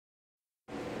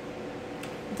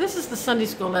This is the Sunday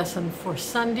School lesson for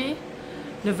Sunday,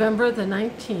 November the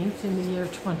 19th in the year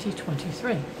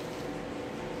 2023.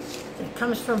 It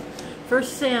comes from 1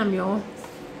 Samuel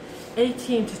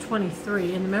 18 to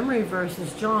 23, and the memory verse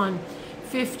is John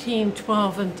 15,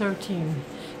 12, and 13.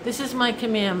 This is my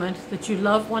commandment, that you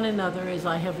love one another as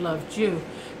I have loved you.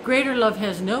 Greater love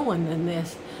has no one than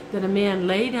this, that a man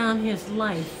lay down his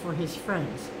life for his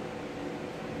friends.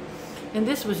 And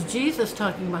this was Jesus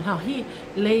talking about how he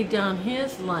laid down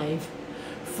his life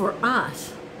for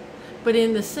us. But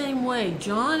in the same way,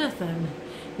 Jonathan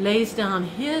lays down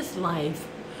his life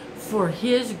for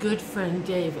his good friend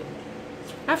David.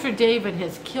 After David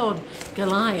has killed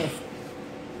Goliath,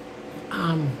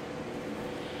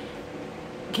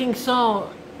 King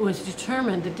Saul was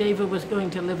determined that David was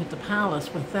going to live at the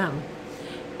palace with them.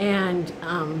 And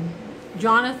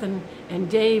Jonathan and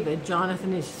David,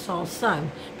 Jonathan is Saul's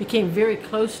son, became very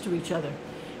close to each other.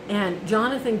 And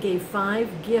Jonathan gave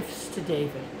 5 gifts to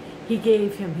David. He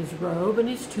gave him his robe and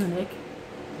his tunic.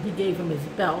 He gave him his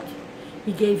belt.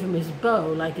 He gave him his bow,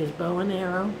 like his bow and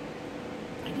arrow.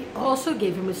 And he also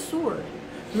gave him his sword.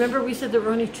 Remember we said there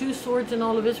were only 2 swords in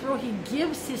all of Israel? He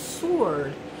gives his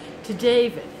sword to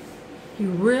David. He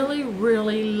really,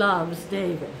 really loves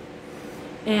David.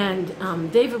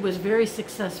 And David was very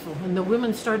successful, and the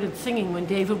women started singing when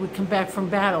David would come back from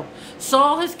battle.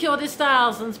 Saul has killed his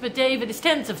thousands, but David is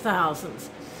tens of thousands.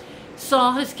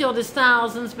 Saul has killed his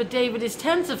thousands, but David is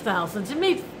tens of thousands. It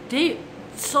made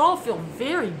Saul feel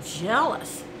very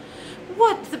jealous.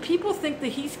 What, the people think that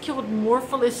he's killed more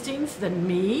Philistines than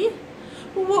me?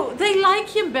 Well, they like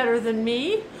him better than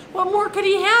me. What more could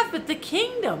he have but the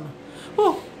kingdom?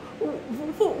 Well,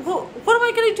 what am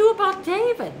I going to do about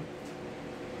David?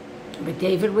 But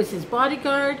David was his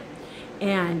bodyguard,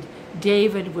 and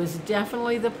David was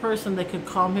definitely the person that could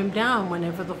calm him down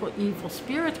whenever the evil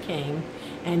spirit came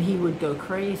and he would go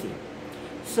crazy.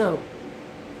 So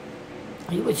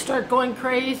he would start going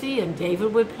crazy, and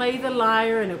David would play the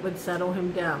lyre, and it would settle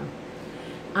him down.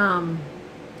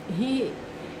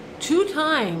 2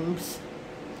 times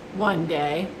one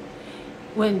day,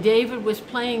 when David was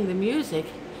playing the music,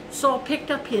 Saul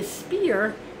picked up his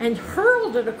spear and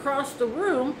hurled it across the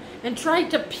room and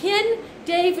tried to pin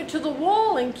David to the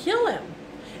wall and kill him.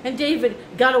 And David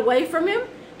got away from him,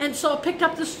 and Saul picked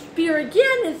up the spear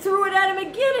again and threw it at him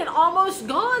again and almost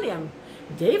got him.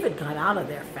 David got out of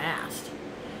there fast.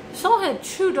 Saul had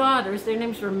 2 daughters. Their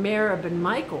names were Merab and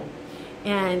Michal.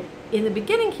 And in the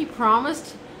beginning, he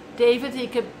promised David he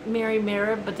could marry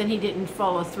Merab, but then he didn't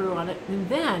follow through on it. And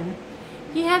then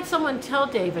he had someone tell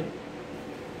David,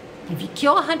 if you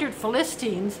kill 100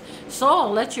 Philistines, Saul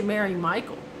will let you marry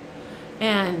Michal.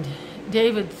 And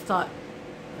David thought,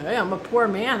 hey, I'm a poor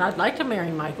man. I'd like to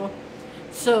marry Michal.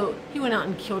 So he went out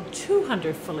and killed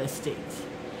 200 Philistines.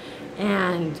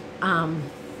 And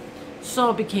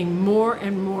Saul became more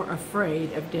and more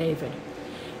afraid of David.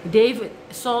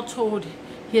 Saul told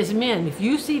his men, if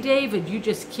you see David, you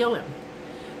just kill him.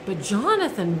 But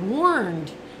Jonathan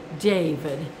warned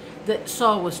David that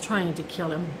Saul was trying to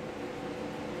kill him.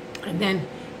 And then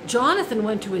Jonathan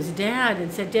went to his dad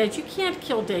and said, Dad, you can't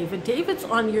kill David. David's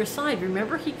on your side.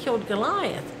 Remember, he killed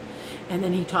Goliath. And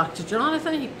then he talked to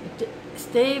Jonathan,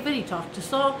 David, he talked to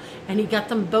Saul, and he got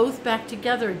them both back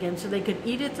together again so they could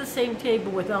eat at the same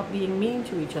table without being mean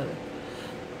to each other.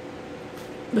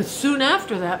 But soon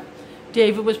after that,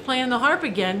 David was playing the harp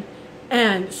again,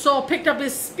 and Saul picked up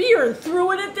his spear and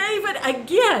threw it at David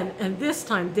again. And this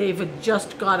time, David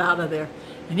just got out of there,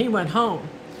 and he went home.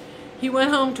 He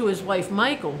went home to his wife,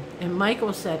 Michal, and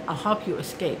Michal said, I'll help you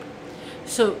escape.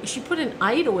 So she put an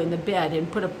idol in the bed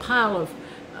and put a pile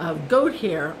of goat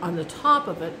hair on the top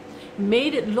of it,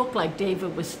 made it look like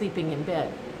David was sleeping in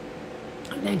bed.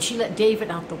 And then she let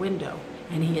David out the window,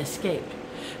 and he escaped.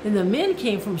 And the men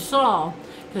came from Saul,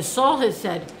 because Saul had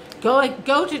said, go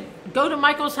to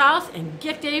Michal's house and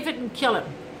get David and kill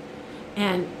him.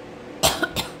 And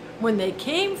when they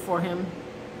came for him,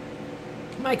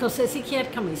 Michal says he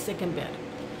can't come, he's sick in bed.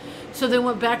 So they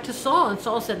went back to Saul, and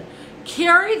Saul said,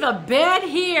 carry the bed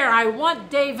here, I want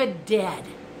David dead.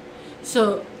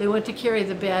 So they went to carry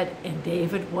the bed, and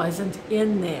David wasn't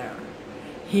in there.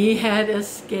 He had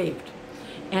escaped.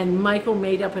 And Michal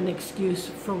made up an excuse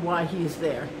for why he's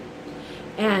there.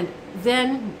 And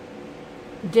then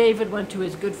David went to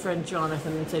his good friend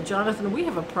Jonathan and said, Jonathan, we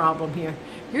have a problem here.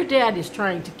 Your dad is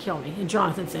trying to kill me. And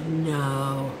Jonathan said,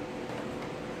 no.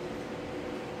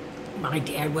 My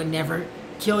dad would never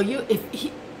kill you.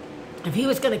 If he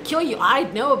was going to kill you,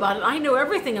 I'd know about it. I know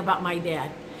everything about my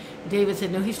dad. David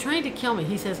said, no, he's trying to kill me.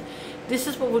 He says, this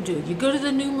is what we'll do. You go to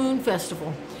the New Moon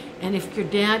Festival, And if your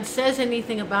dad says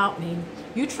anything about me,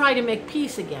 you try to make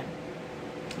peace again.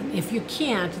 And if you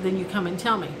can't, then you come and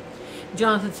tell me.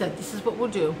 Jonathan said, this is what we'll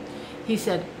do. He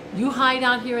said, you hide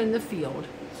out here in the field,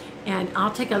 and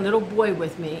I'll take a little boy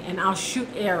with me, and I'll shoot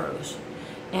arrows.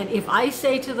 And if I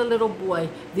say to the little boy,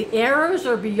 the arrows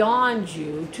are beyond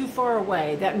you, too far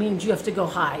away, that means you have to go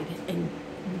hide, and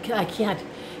I can't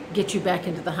get you back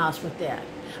into the house with Dad.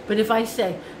 But if I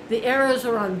say, the arrows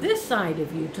are on this side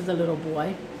of you to the little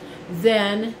boy,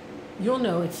 then you'll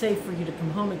know it's safe for you to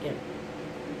come home again.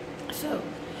 So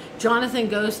Jonathan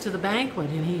goes to the banquet,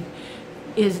 and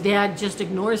his dad just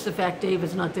ignores the fact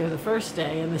David's not there the first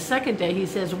day. And the second day he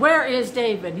says, where is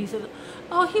David? He says,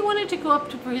 oh, he wanted to go up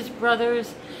to his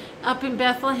brothers up in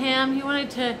Bethlehem. He wanted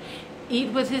to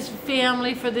eat with his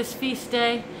family for this feast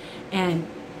day. And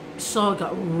Saul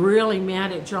got really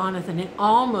mad at Jonathan and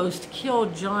almost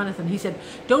killed Jonathan. He said,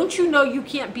 don't you know you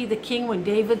can't be the king when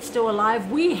David's still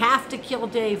alive? We have to kill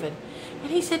David.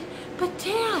 And he said, but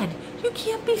Dad, you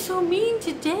can't be so mean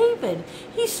to David.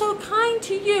 He's so kind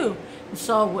to you. And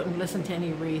Saul wouldn't listen to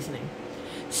any reasoning.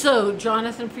 So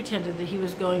Jonathan pretended that he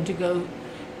was going to go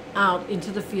out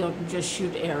into the field and just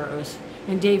shoot arrows.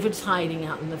 And David's hiding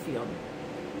out in the field.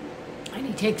 And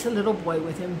he takes a little boy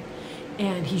with him,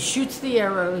 and he shoots the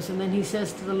arrows, and then he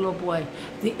says to the little boy,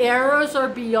 the arrows are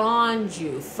beyond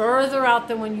you, further out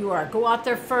than when you are. Go out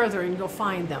there further and you'll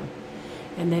find them.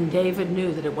 And then David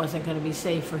knew that it wasn't going to be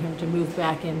safe for him to move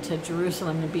back into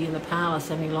Jerusalem and be in the palace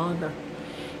any longer.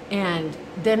 And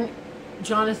then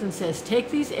Jonathan says, take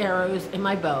these arrows and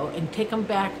my bow and take them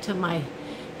back to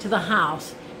the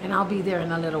house, and I'll be there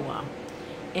in a little while.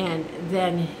 And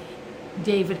then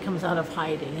David comes out of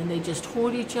hiding, and they just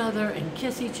hold each other and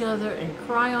kiss each other and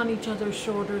cry on each other's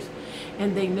shoulders,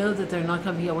 and they know that they're not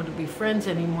going to be able to be friends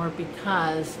anymore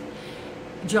because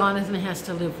Jonathan has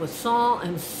to live with Saul,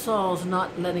 and Saul's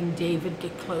not letting David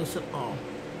get close at all.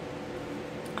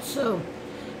 So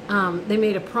they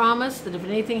made a promise that if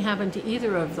anything happened to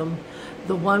either of them,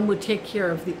 the one would take care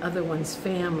of the other one's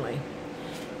family.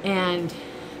 And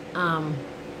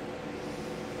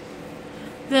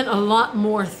then a lot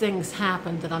more things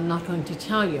happened that I'm not going to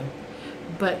tell you.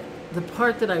 But the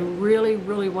part that I really,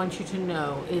 really want you to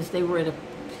know is they were at a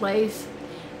place,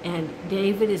 and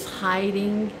David is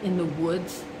hiding in the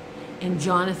woods, and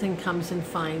Jonathan comes and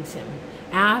finds him.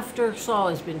 After Saul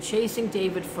has been chasing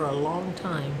David for a long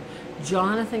time,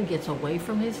 Jonathan gets away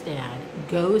from his dad,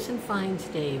 goes and finds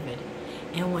David,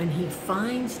 and when he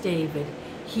finds David,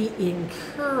 he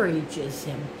encourages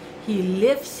him. He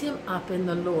lifts him up in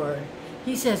the Lord.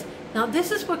 He says, now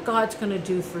this is what God's going to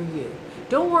do for you.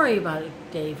 Don't worry about it,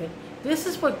 David. This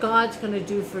is what God's going to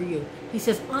do for you. He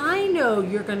says, I know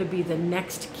you're going to be the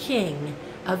next king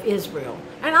of Israel,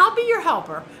 and I'll be your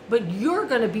helper, but you're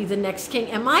going to be the next king,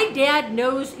 and my dad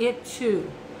knows it too.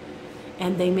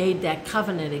 And they made that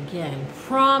covenant again,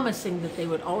 promising that they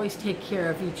would always take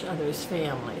care of each other's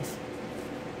families.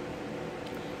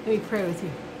 Let me pray with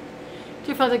you.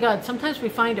 Dear Father God, sometimes we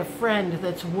find a friend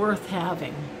that's worth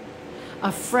having.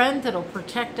 A friend that'll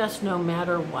protect us no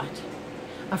matter what.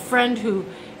 A friend who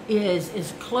is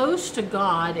as close to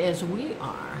God as we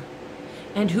are,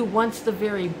 and who wants the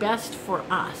very best for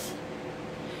us.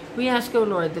 We ask, oh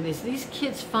Lord, that as these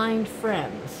kids find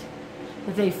friends,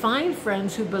 that they find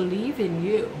friends who believe in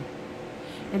you,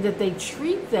 and that they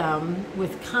treat them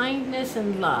with kindness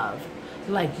and love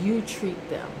like you treat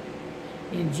them.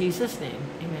 In Jesus' name,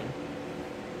 amen.